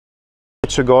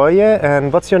Medjugorje,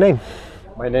 and what's your name?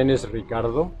 My name is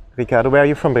Ricardo. Ricardo, where are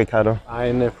you from, Ricardo?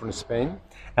 I'm from Spain.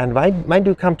 And why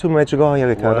do you come to Medjugorje,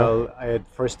 Ricardo? Well,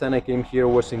 first time I came here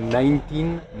was in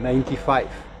 1995.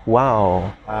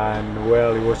 Wow. And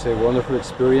well, it was a wonderful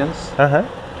experience. Uh-huh.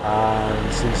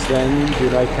 And since then,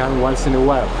 I come once in a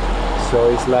while. So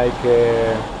it's like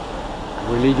a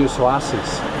religious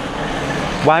oasis.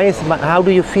 How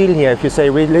do you feel here if you say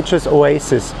religious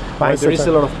oasis? Well, there is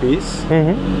a lot of peace.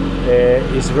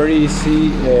 Mm-hmm. It's very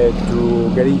easy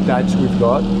to get in touch with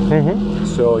God. Mm-hmm.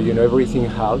 So, everything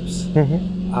helps.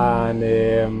 Mm-hmm. And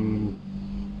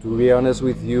to be honest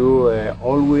with you,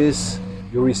 always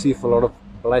you receive a lot of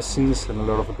blessings and a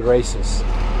lot of graces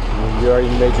when you are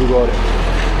in Medjugorje.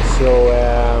 So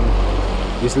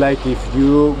it's like if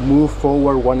you move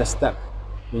forward one step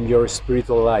in your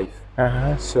spiritual life.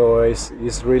 Uh-huh. So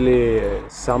it's really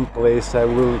some place I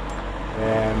will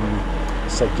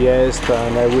suggest,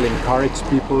 and I will encourage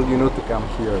people, to come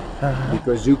here. Uh-huh.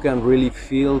 Because you can really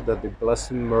feel that the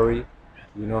Blessed Mary,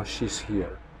 she's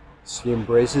here. She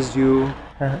embraces you.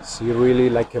 Uh-huh. She really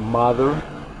like a mother.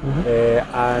 Mm-hmm.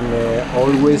 And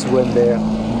always when the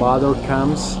mother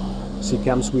comes, she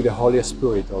comes with the Holy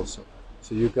Spirit also.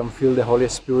 So you can feel the Holy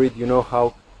Spirit,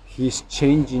 how He's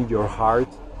changing your heart,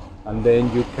 and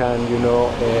then you can,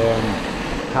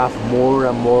 have more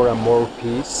and more and more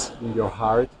peace in your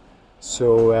heart.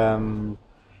 So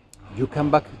you come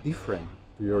back different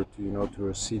to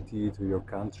your city, to your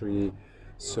country.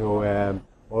 So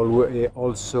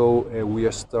also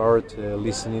we start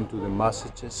listening to the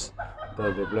messages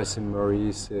that the Blessed Mary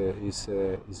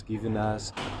is giving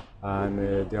us,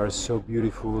 and they are so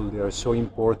beautiful. They are so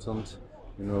important,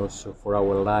 so for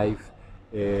our life.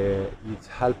 It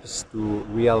helps to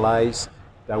realize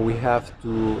that we have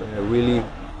to really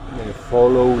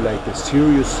follow like a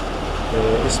serious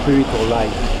spiritual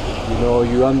life.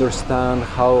 You understand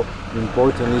how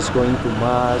important is going to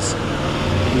Mass,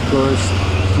 because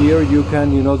here you can,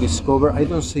 discover. I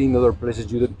don't say in other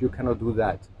places you cannot do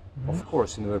that. Mm-hmm. Of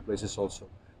course, in other places also,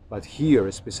 but here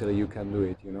especially you can do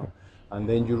it. And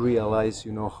then you realize,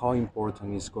 how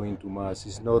important is going to Mass.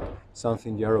 It's not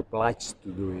something you are obliged to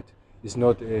do it. It's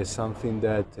not something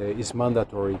that is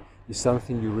mandatory. It's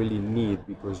something you really need,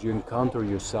 because you encounter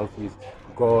yourself with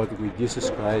God, with Jesus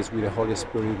Christ, with the Holy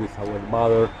Spirit, with our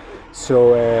Mother.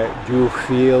 So you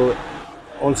feel,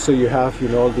 also you have,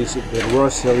 the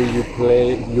rosary you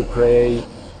pray,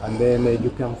 and then you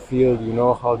can feel,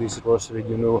 how this rosary,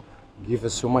 gives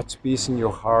us so much peace in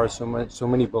your heart, so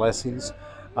many blessings.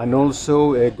 And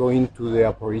also going to the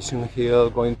Apparition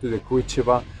Hill, going to the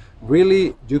Kucheva.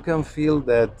 Really, you can feel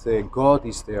that God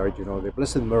is there, the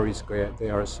Blessed Mary is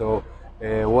there. So,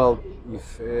 well,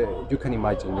 if you can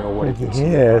imagine, what it is.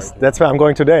 Yes, that's where I'm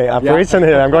going today. Apparition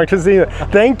Hill, I'm going to see you.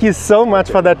 Thank you so much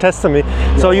for that testimony.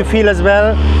 So you feel as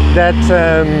well that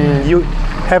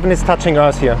heaven is touching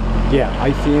us here. Yeah,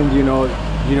 I think,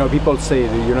 people say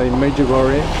that, in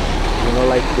Medjugorje,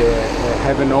 like the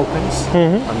heaven opens,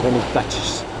 mm-hmm. and then it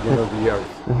touches, the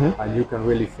earth, mm-hmm. and you can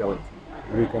really feel it.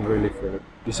 You can really feel it.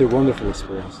 It's a wonderful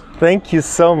experience. Thank you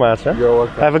so much. You're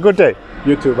welcome. Have a good day.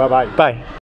 You too. Bye-bye. Bye.